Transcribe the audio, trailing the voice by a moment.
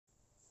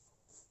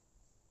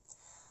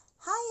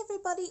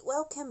everybody,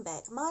 welcome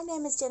back. My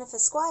name is Jennifer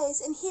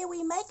Squires and here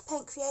we make,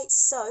 paint, create,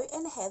 sew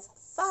and have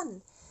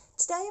fun.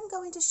 Today I'm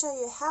going to show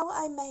you how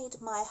I made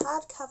my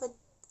hardcover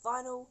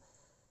vinyl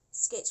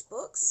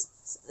sketchbooks.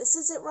 So this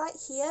is it right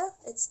here.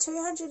 It's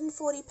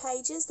 240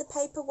 pages. The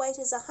paper weight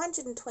is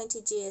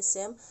 120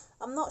 GSM.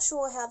 I'm not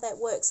sure how that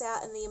works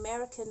out in the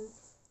American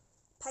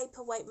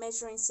paper weight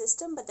measuring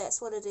system, but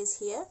that's what it is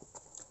here.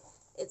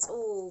 It's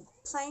all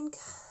plain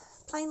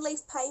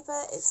leaf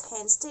paper. It's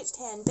hand stitched,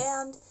 hand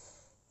bound.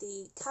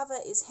 The cover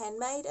is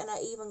handmade and I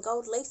even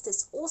gold leafed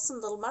this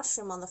awesome little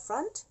mushroom on the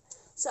front.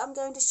 So I'm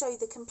going to show you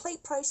the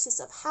complete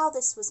process of how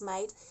this was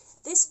made.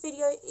 This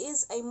video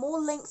is a more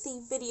lengthy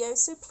video,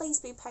 so please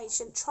be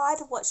patient. Try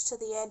to watch to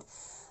the end,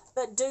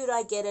 but dude,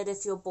 I get it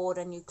if you're bored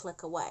and you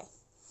click away.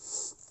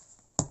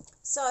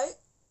 So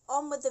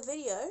on with the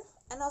video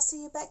and I'll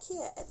see you back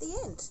here at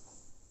the end.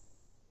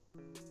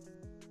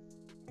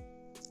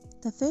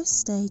 The first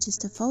stage is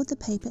to fold the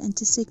paper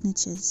into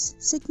signatures.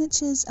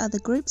 Signatures are the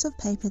groups of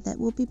paper that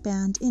will be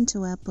bound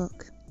into our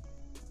book.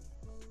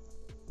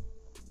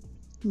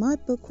 My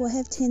book will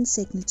have 10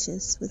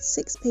 signatures with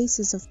 6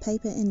 pieces of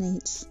paper in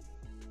each.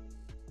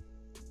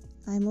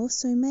 I am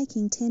also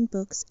making 10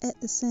 books at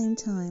the same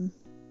time.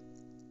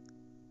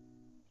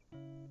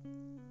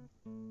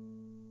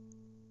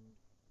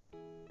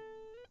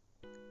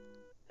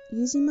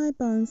 Using my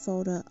bone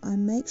folder, I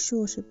make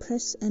sure to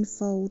press and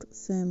fold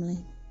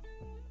firmly.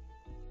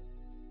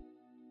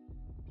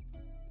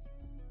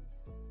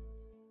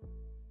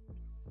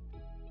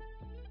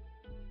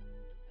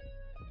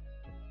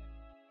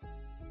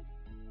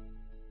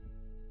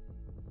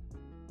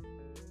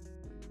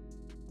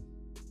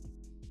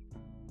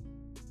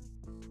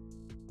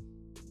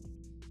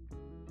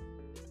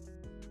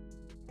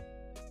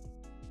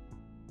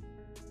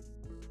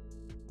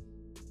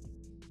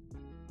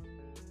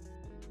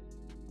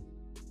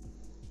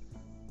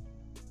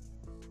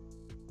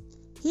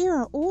 Here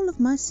are all of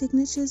my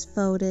signatures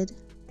folded.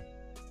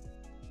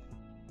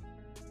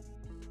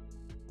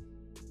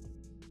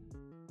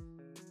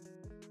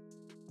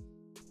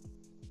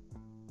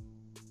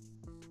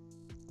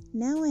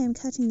 Now I am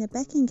cutting the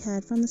backing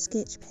card from the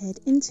sketch pad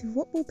into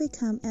what will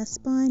become our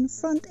spine,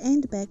 front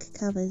and back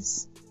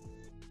covers.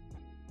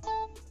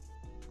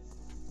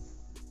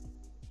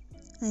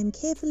 I am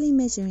carefully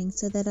measuring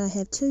so that I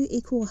have 2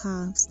 equal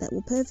halves that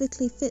will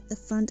perfectly fit the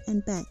front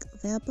and back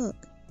of our book.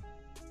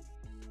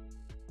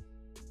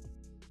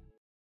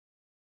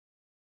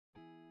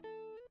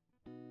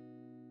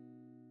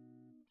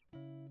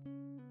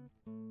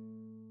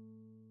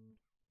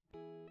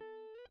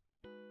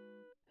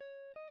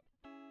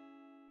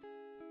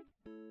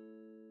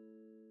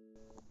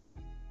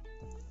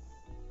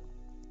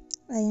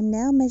 I am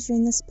now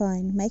measuring the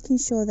spine, making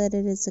sure that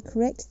it is the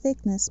correct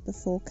thickness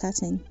before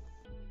cutting.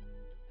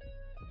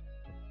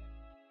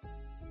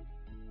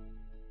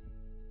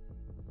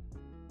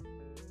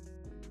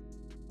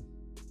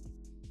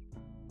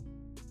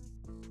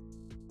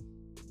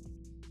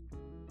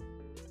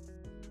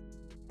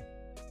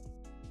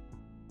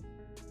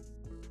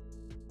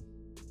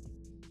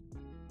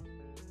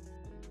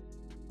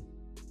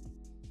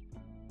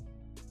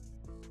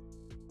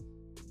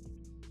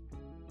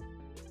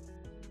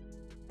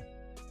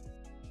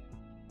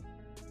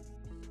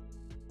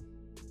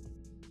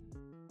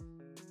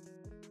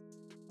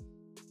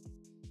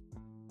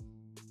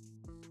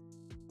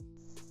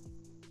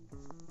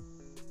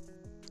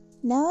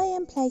 Now I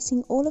am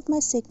placing all of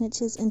my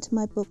signatures into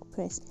my book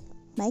press,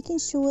 making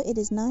sure it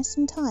is nice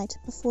and tight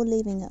before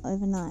leaving it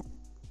overnight.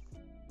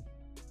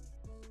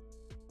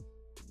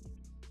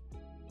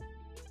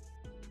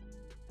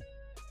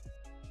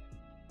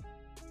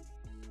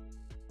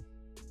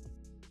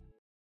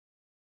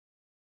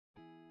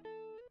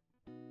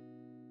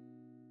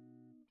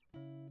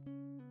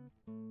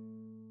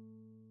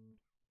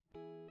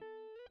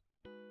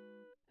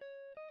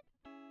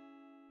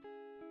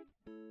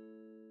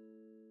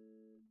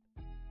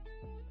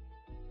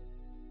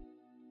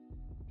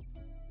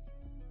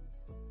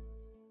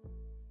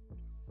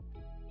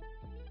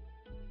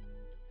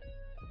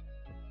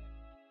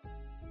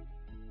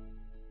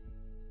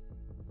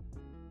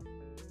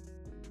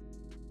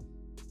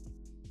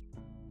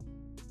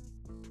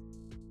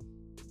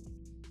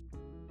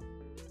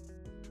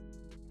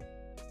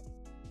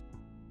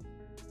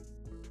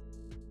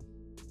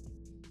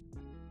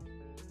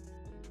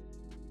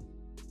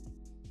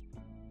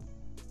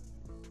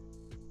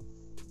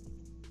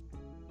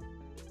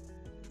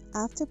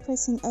 After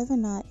pressing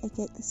overnight, I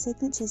get the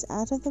signatures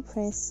out of the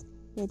press,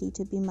 ready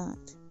to be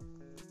marked.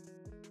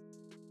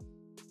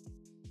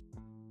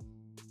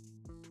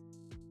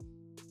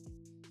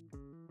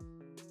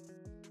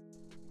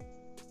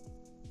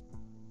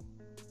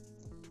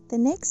 The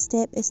next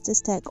step is to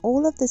stack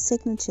all of the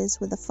signatures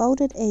with a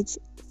folded edge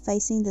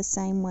facing the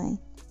same way.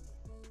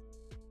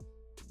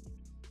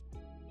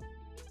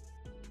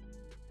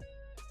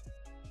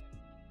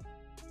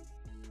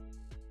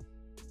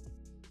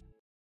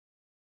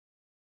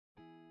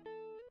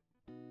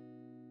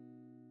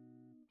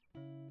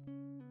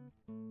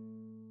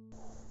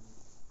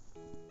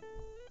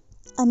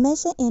 I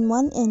measure in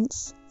 1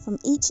 inch from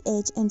each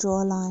edge and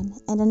draw a line,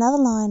 and another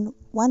line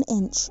 1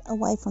 inch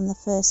away from the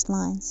first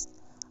lines.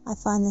 I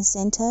find the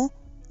center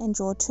and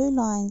draw 2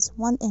 lines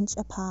 1 inch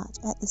apart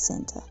at the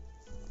center.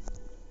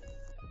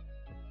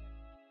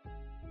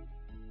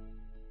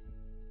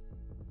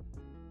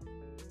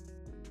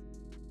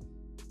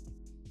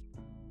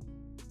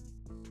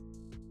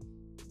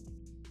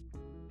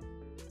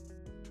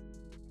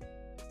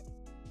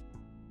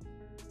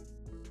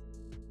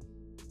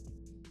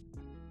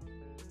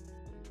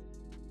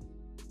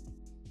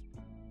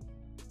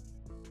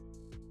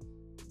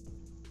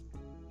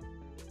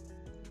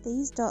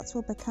 These dots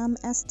will become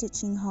our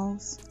stitching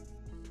holes.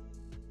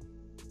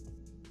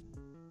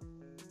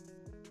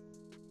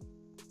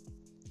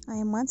 I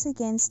am once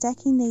again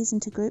stacking these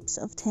into groups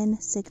of 10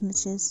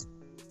 signatures.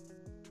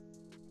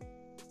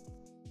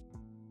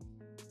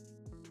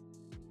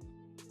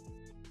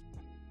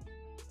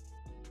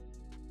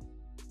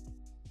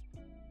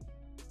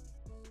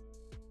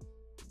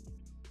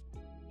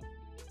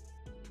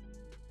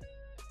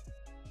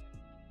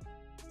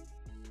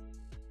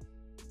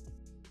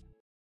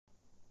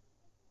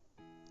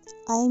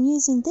 I am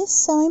using this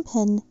sewing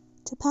pin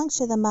to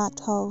puncture the marked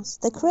holes.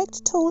 The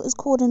correct tool is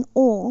called an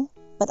awl,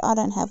 but I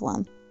don't have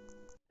one.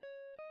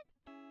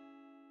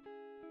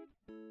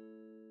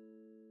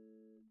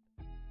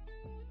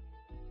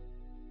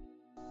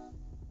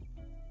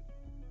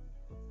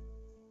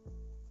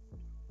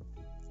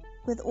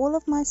 With all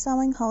of my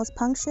sewing holes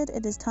punctured,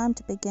 it is time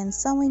to begin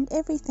sewing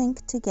everything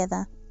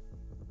together.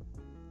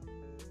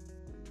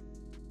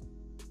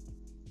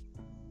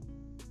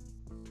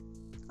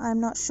 I am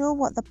not sure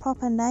what the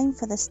proper name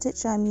for the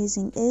stitch I am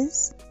using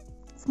is.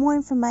 For more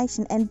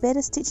information and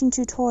better stitching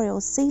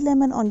tutorials, See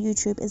Lemon on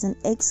YouTube is an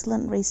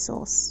excellent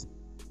resource.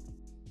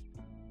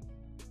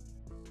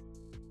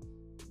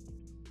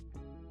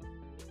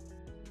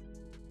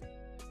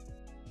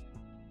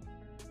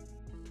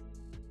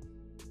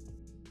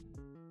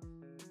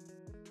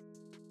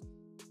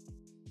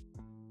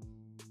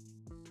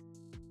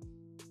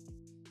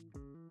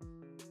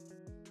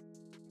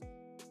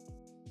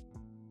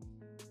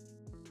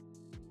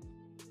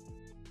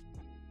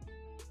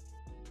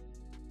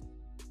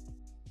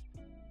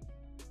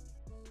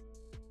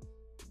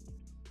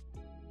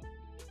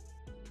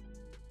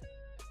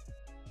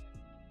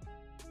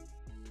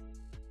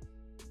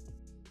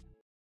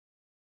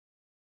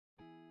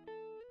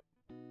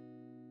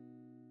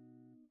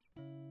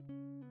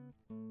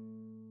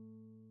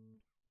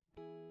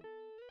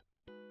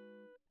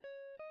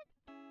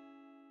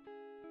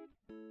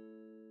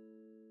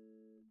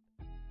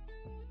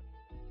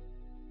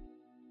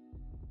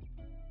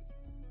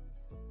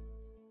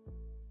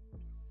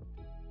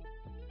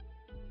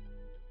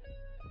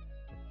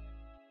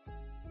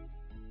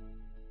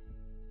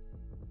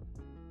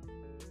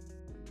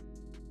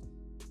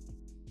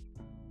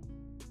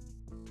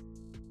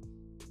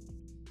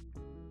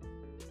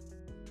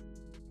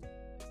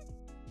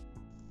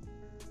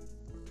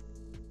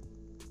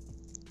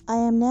 I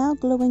am now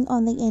gluing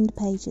on the end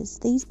pages.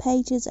 These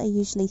pages are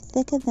usually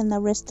thicker than the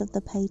rest of the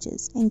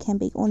pages and can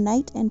be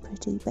ornate and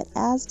pretty, but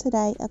ours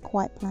today are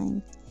quite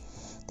plain.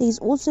 These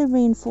also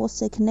reinforce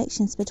the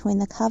connections between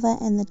the cover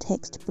and the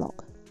text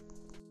block.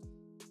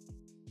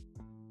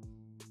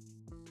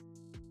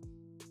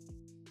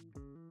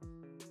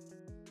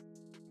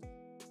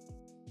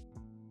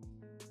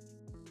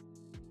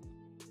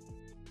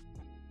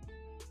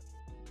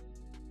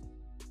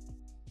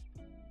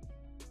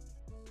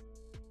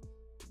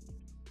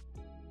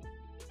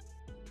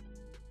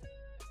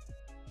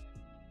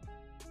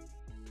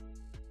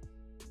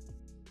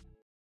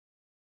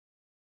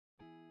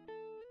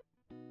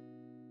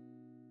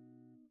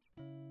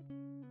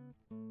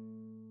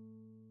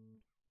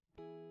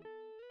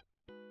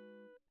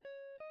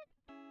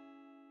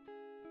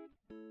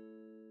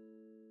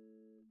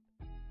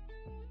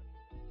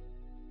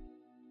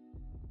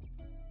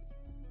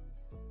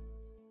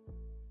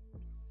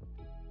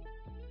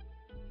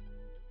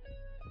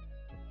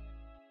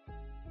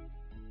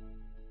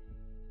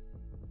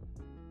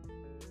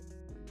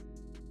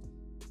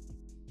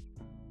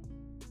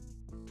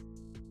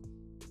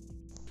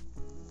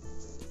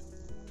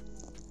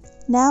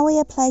 Now we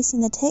are placing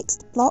the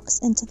text blocks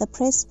into the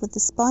press with the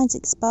spines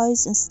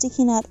exposed and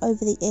sticking out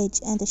over the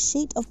edge, and a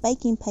sheet of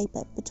baking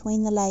paper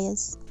between the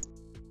layers.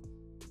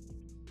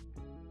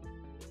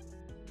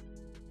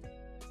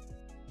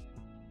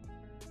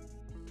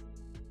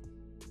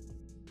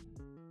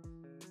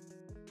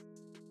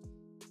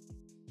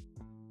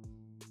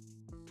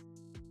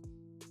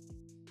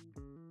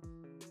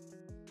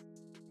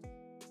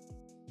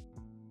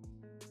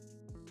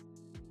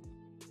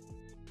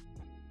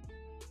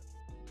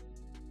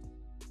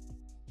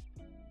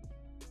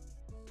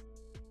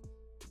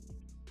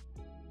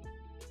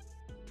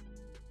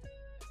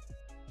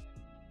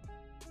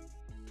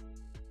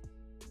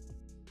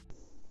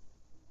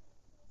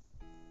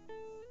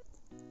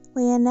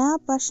 We are now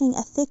brushing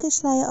a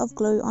thickish layer of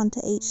glue onto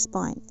each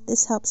spine.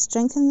 This helps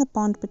strengthen the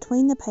bond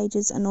between the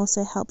pages and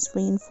also helps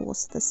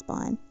reinforce the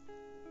spine.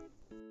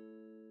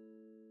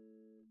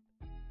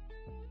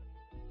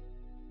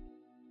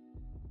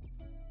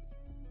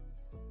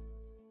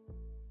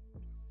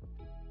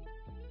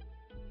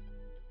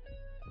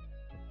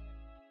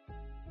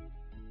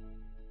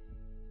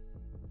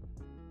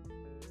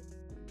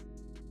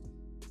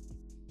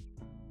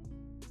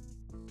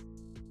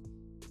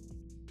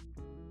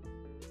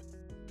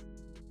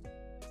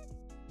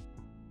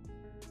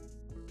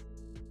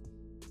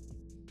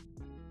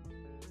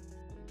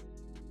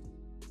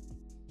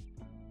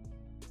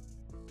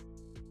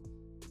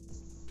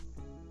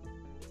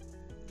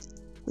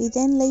 We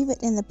then leave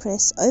it in the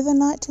press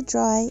overnight to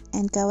dry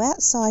and go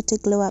outside to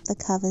glue up the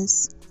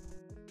covers.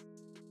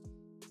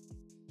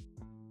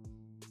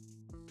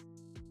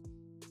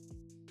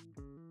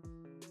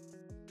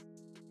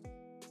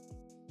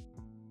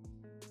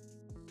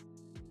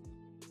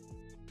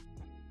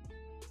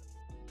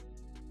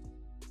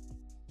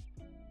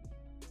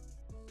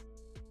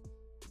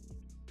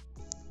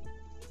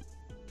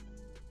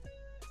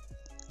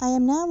 I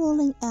am now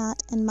ruling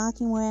out and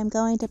marking where I am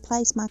going to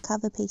place my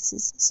cover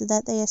pieces so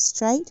that they are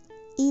straight,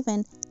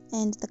 even,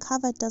 and the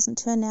cover doesn't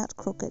turn out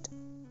crooked.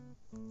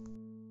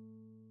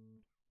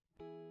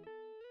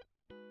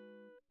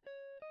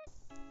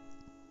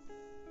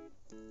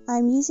 I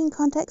am using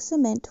contact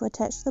cement to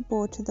attach the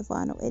board to the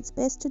vinyl. It's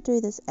best to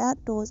do this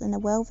outdoors in a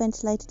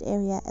well-ventilated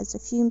area as the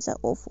fumes are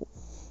awful.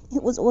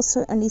 It was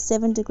also only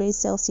 7 degrees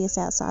Celsius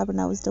outside when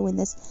I was doing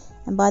this,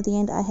 and by the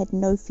end I had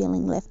no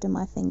feeling left in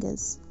my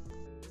fingers.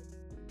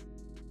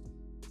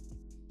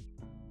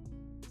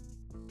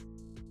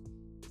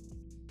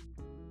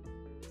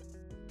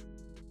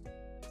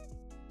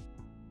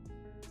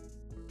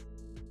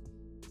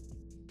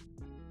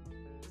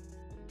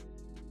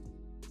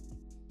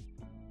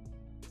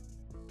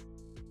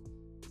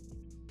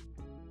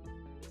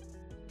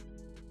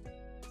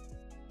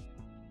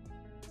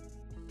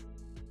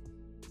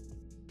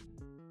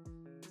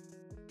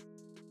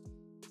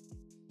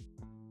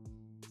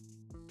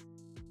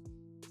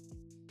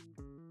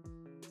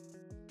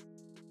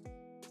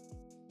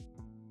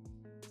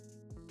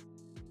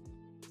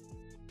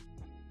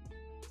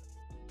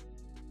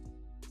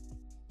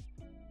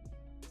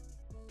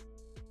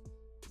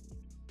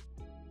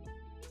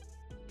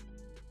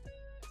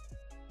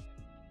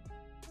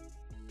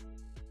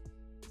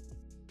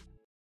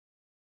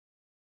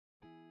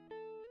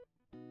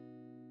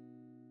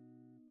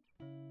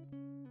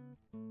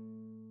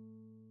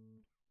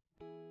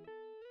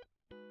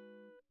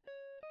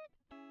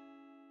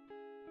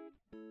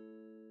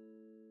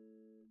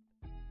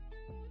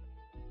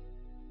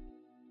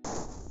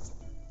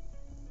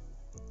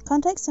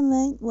 Contact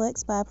cement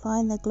works by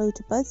applying the glue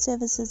to both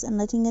surfaces and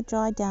letting it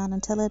dry down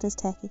until it is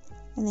tacky,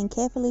 and then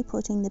carefully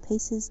putting the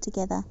pieces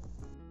together.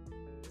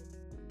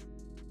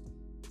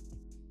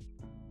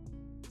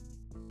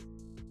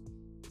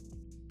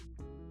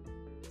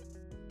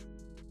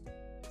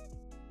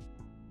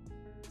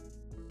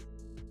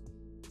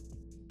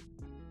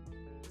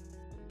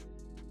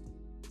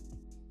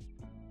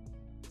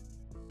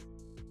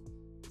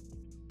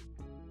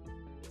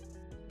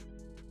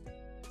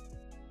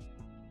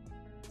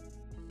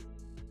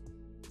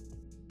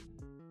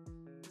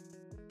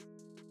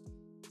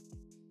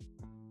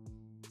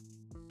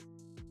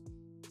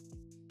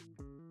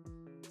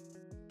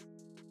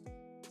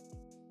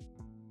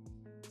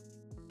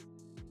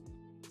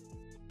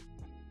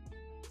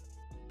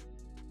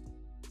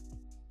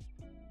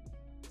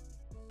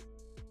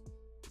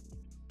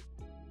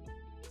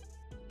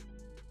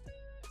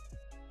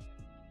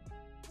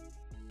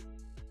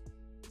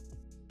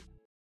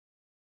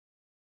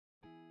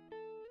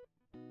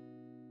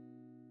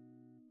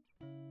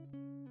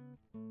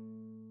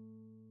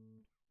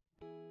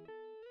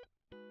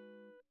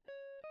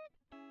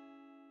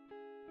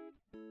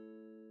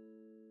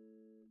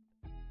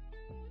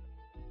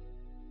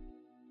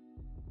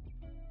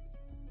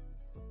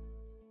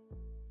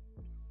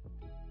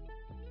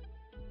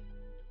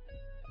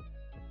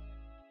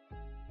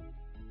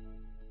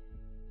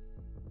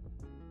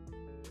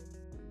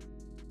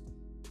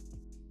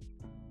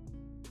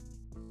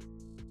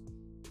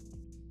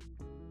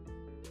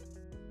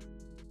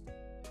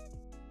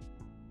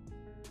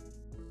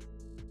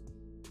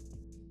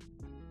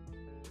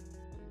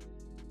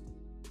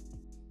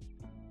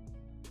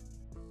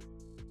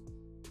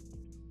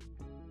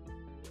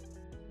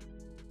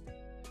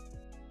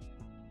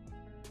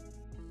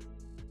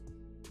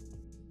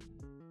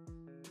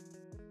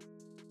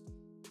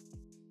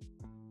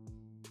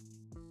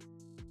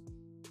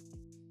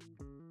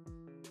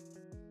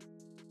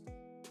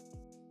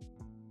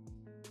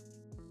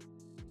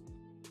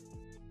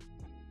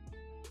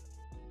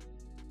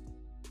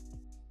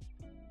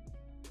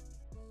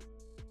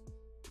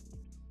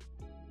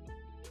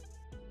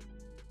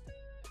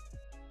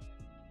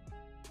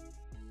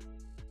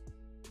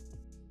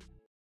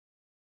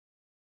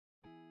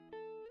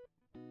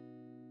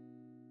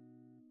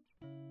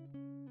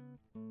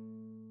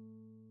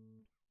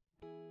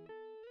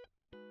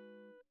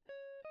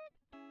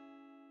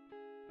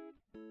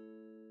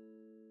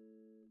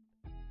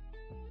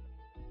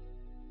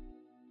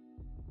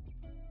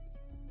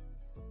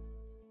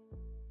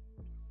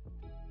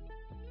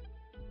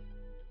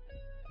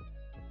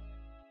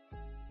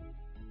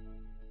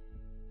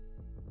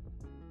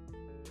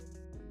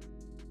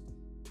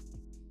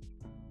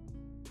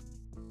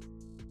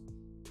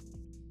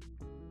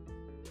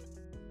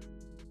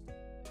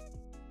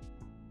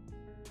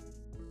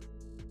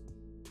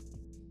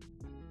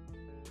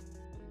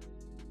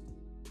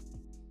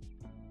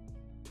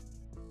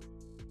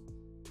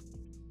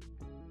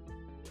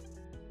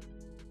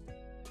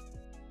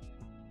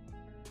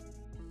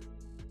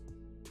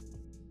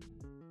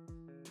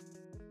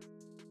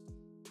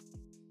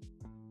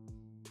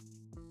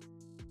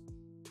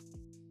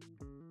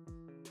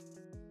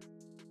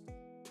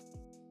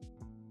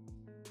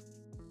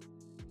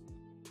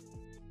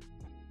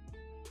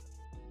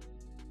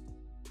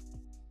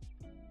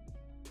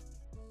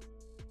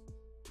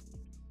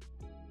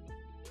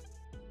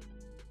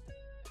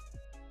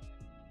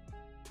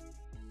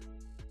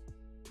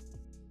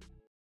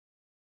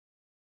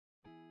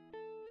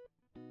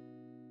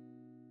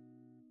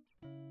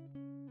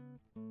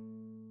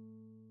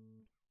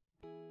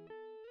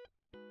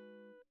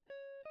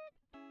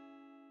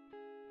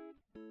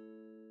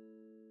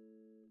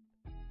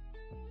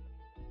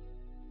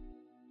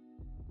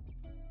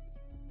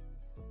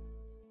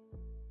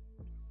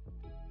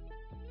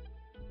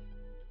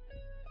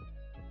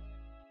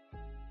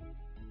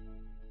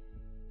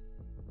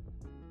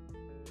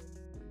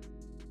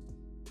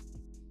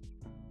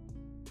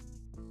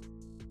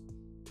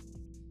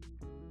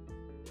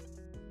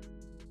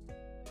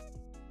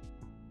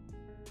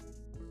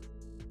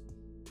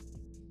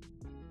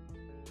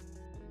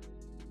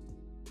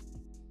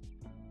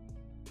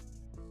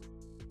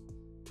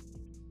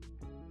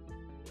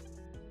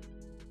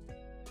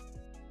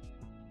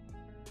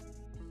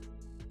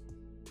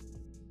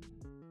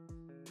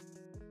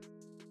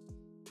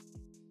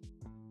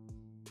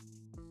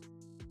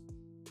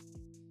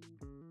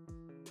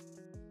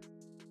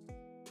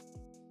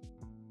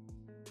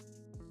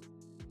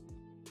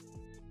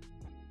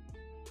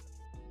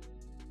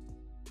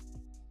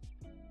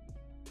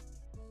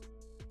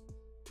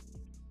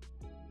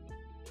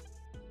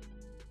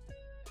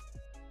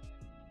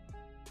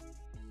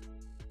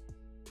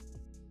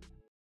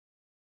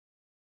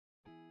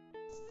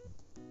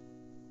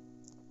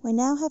 We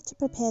now have to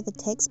prepare the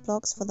text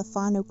blocks for the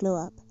final glue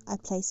up. I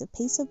place a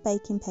piece of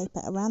baking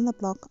paper around the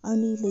block,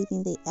 only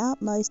leaving the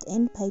outmost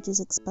end pages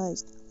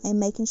exposed, and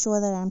making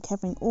sure that I'm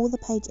covering all the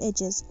page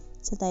edges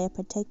so they are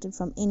protected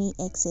from any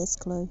excess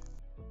glue.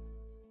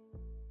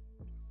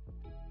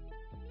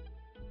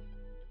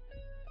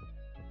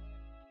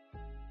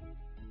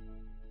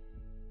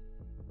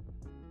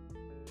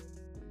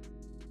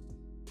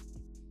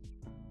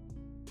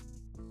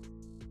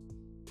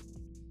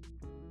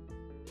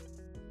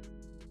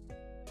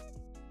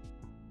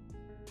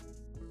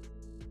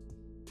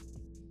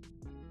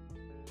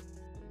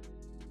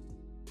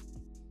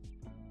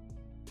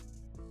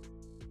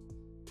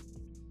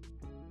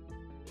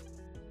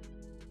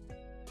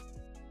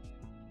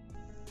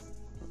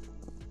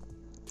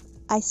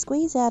 I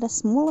squeeze out a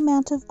small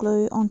amount of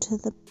glue onto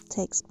the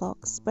text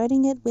block,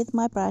 spreading it with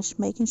my brush,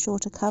 making sure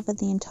to cover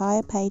the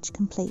entire page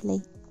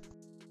completely.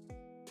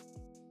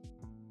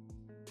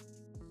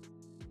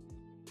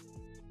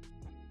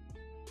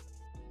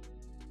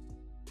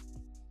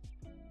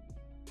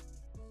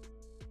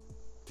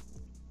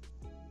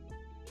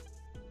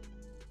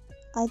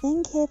 I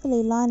then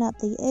carefully line up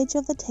the edge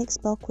of the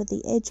text block with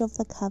the edge of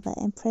the cover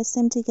and press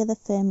them together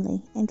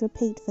firmly, and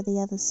repeat for the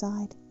other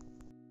side.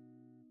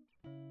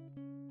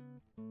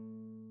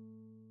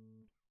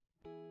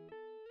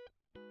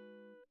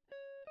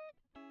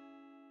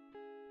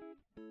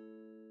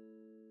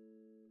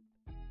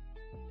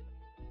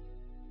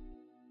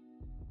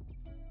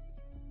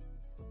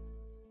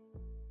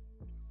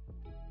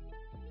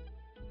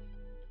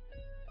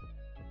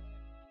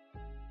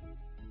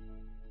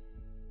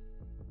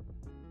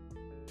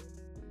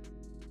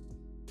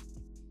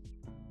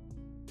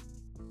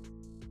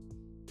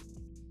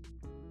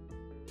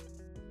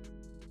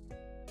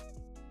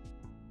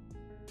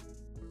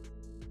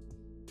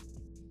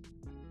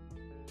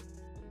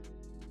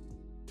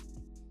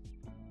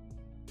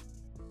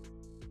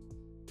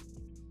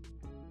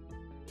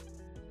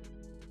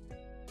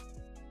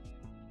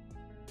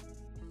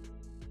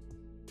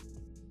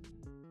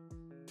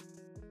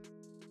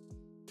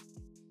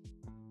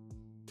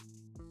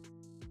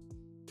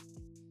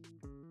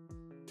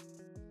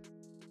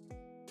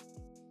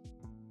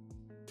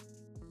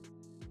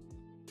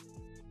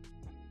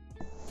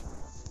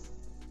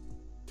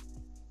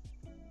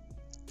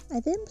 I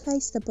then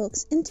place the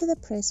books into the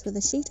press with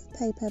a sheet of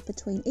paper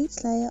between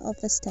each layer of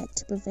the stack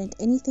to prevent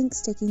anything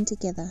sticking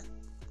together.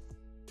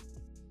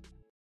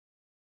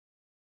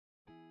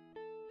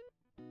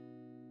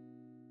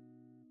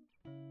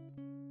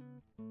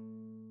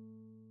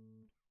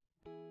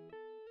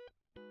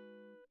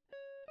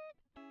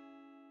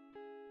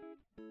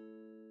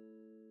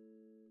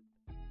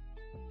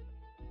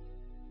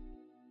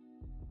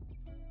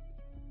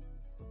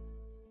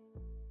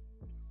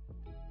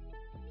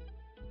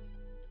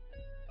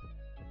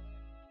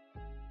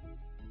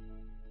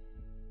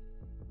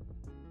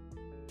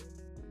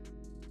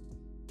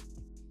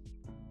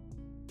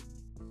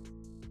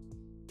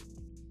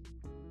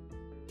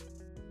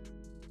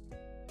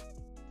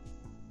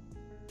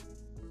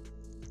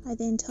 I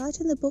then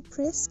tighten the book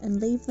press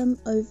and leave them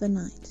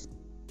overnight.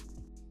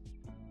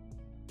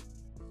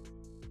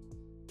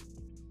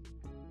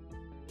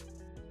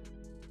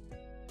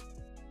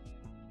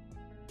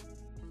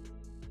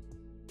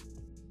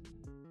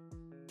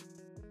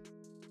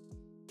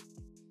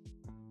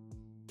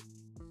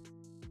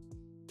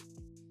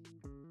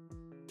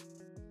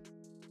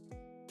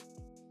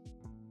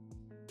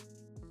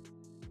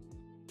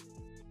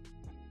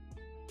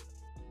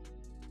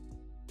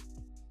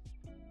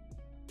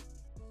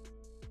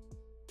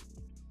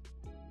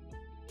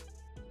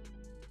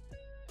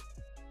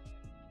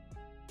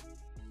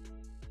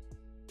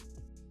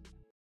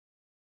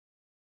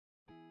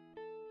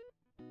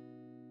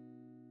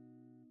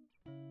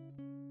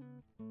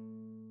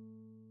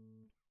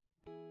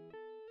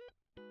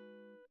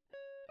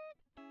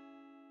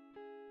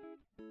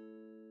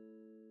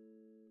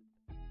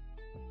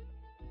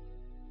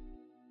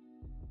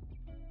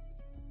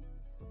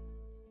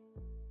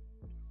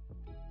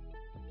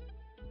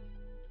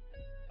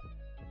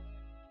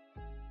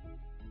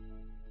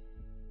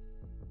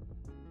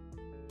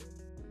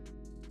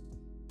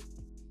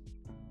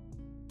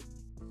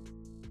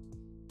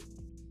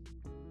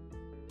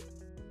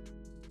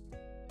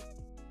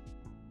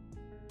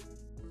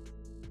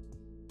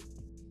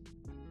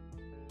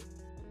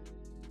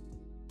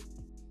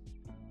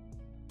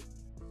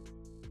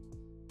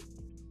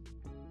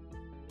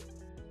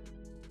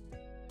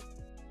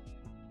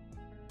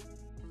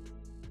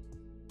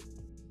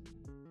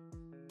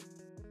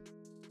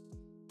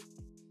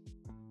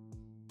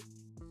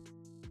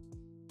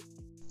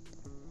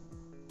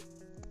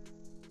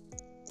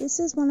 This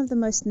is one of the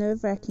most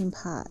nerve-wracking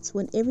parts,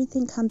 when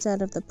everything comes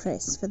out of the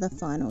press for the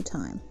final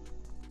time.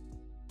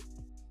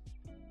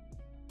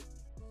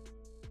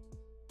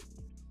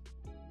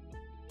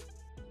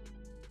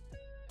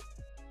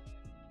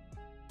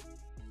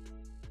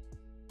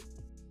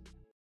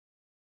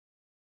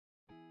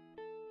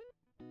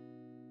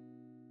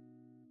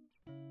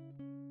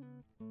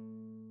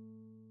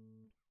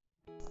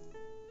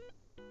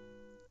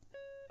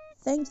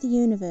 Thank the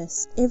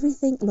universe,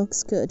 everything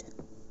looks good.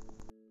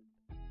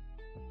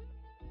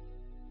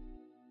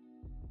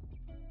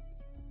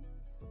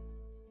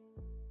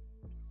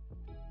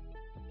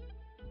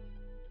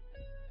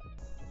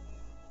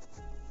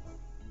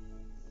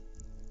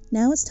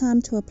 Now it's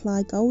time to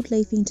apply gold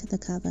leafing to the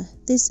cover.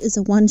 This is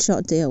a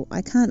one-shot deal.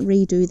 I can't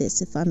redo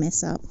this if I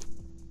mess up.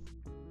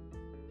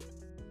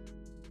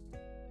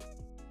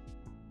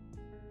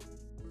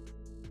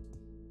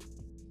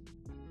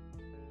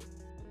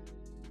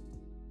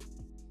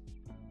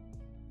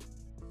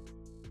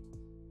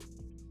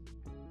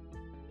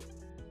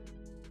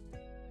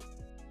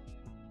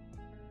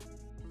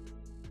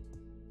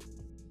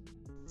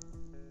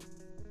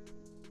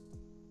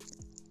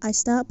 I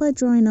start by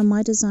drawing on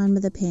my design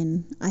with a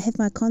pen. I have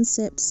my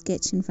concept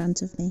sketch in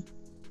front of me.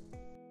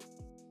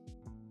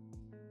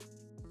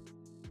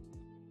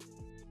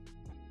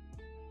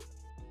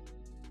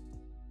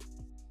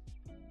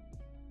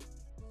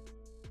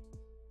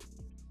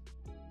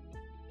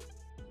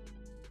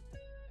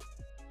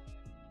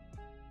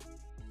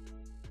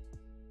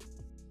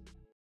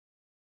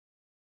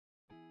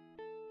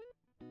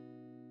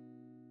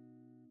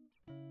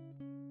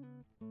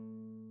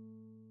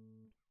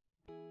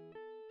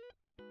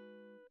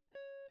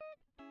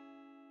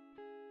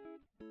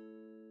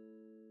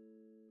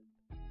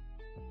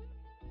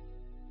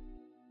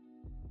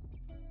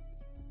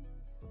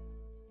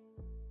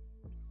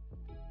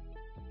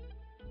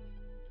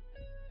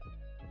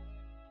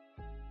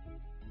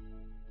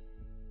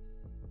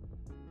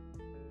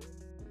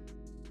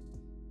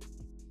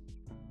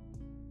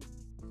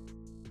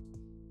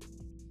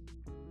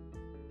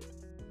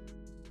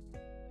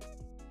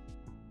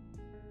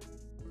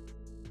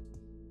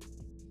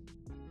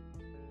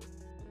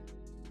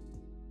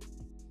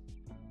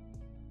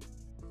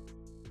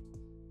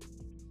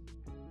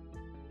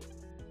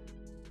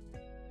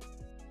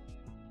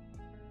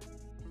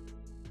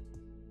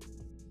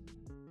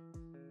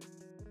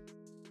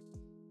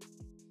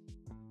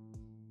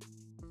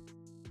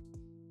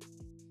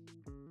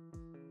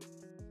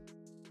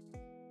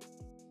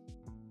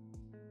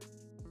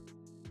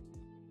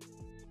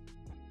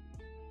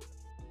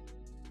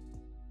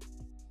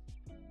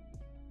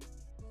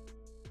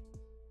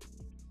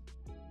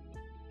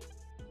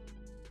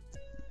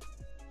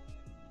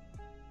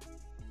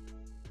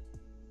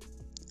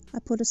 I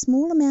put a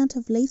small amount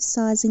of leaf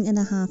sizing in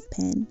a half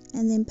pan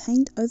and then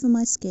paint over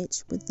my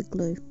sketch with the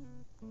glue.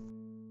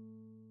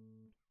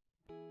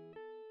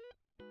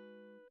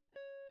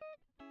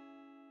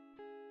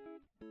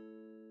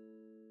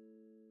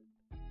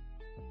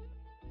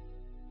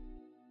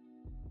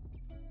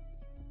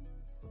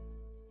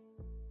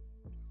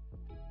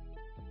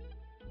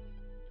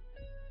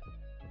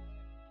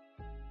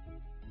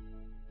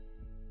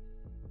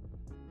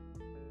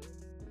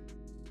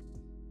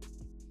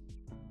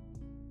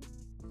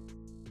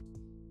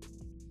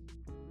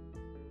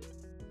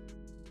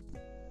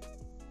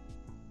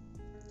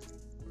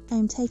 I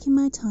am taking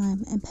my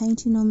time and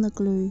painting on the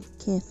glue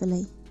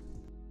carefully.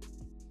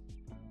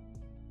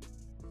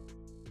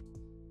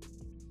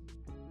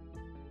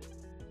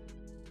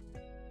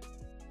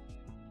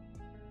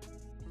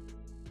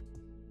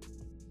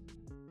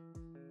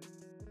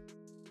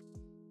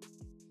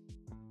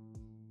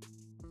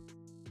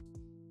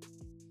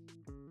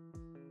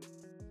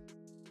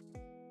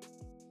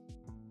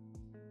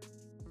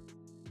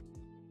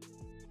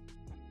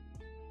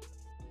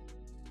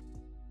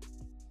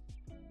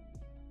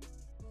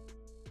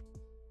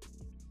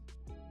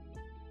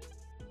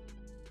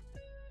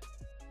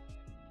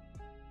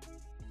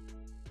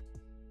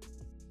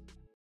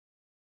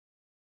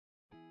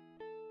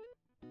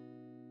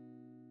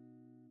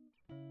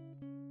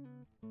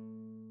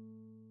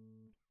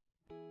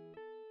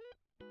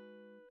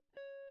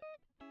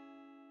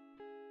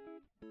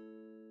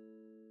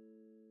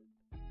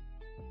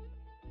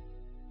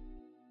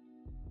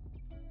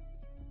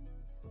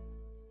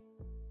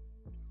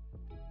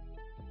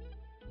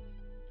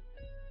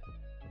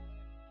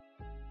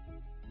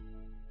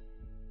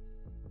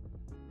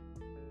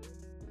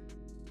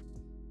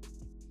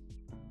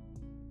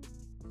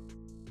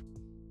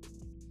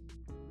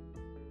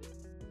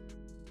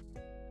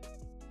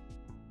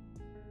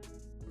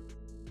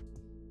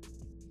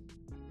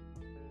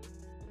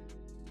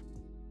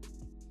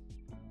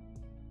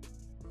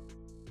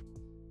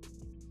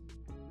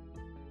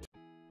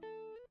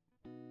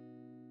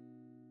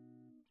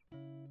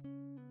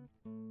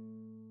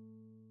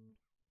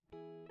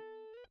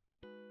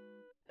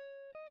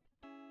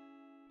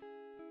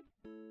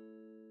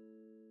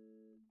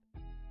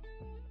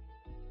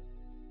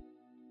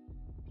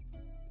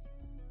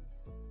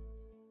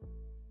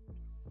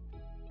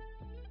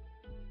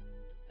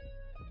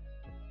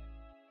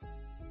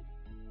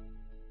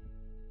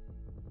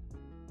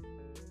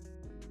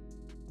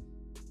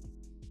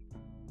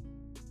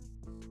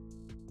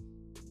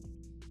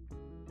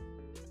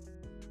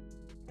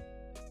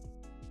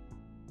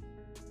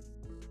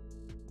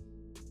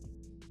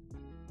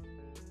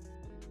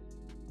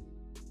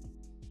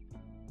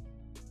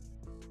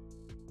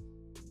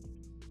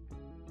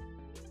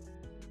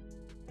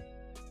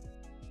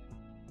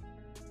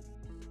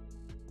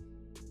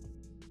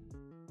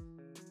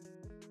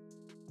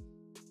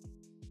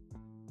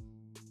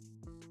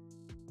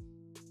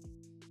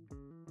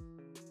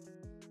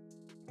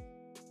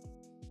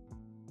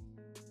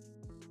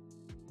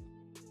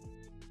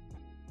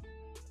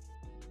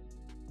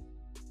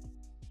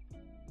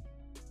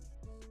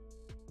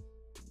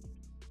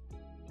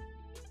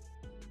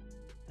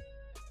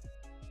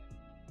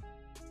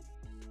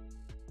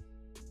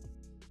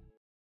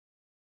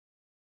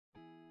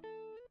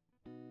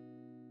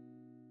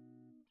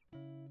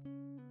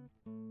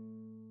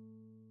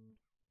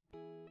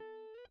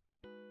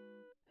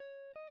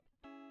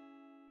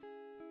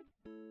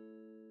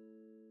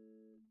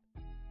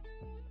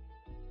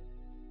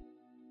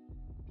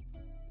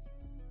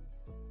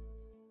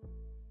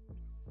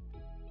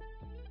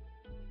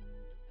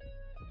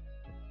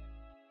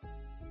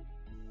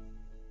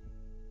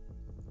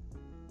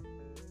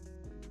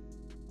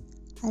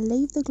 I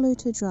leave the glue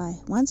to dry.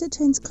 Once it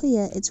turns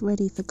clear, it's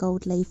ready for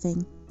gold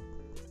leafing.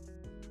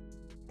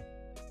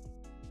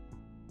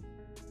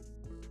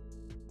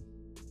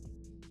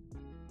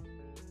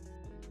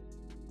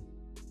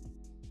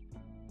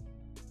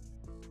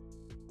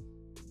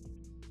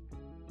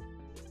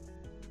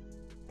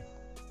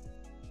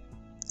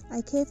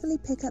 I carefully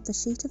pick up the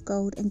sheet of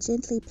gold and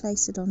gently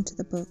place it onto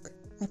the book.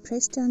 I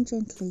press down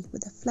gently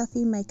with a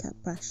fluffy makeup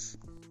brush.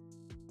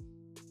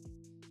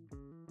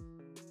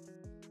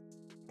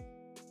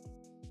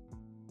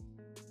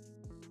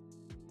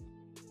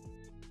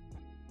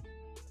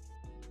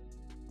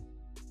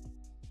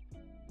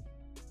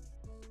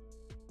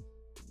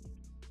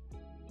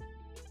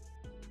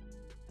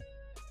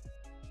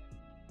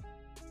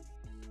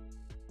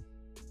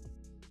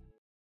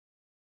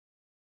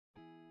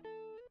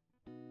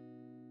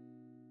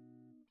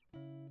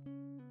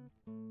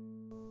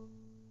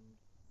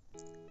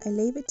 I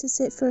leave it to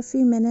sit for a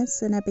few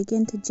minutes and I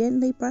begin to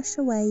gently brush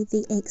away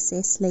the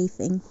excess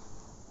leafing.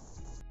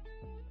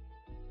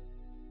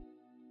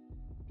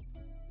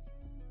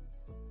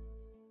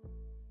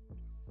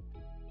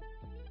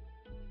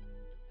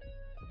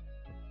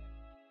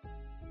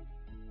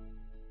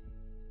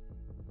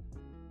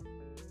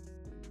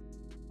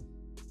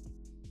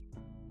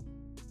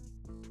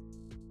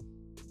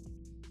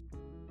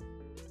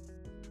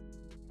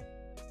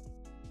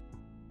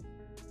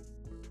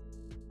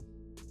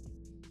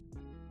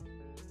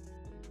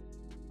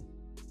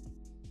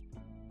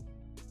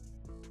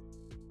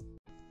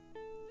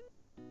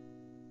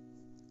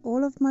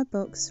 All of my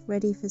books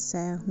ready for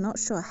sale. Not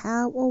sure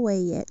how or where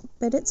yet,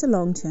 but it's a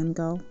long-term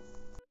goal.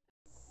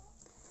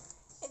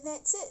 And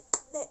that's it.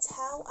 That's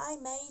how I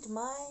made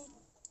my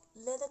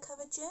leather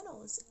covered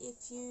journals.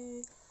 If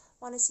you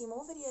want to see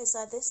more videos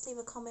like this, leave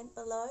a comment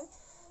below.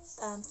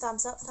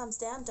 Thumbs up, thumbs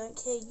down, don't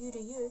care, you do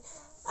you.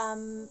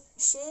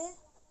 Share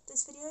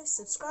this video,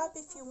 subscribe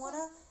if you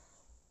wanna.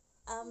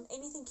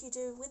 Anything you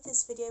do with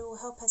this video will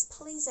help us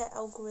please our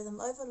algorithm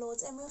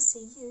overlords, and we'll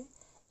see you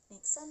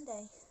next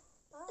Sunday.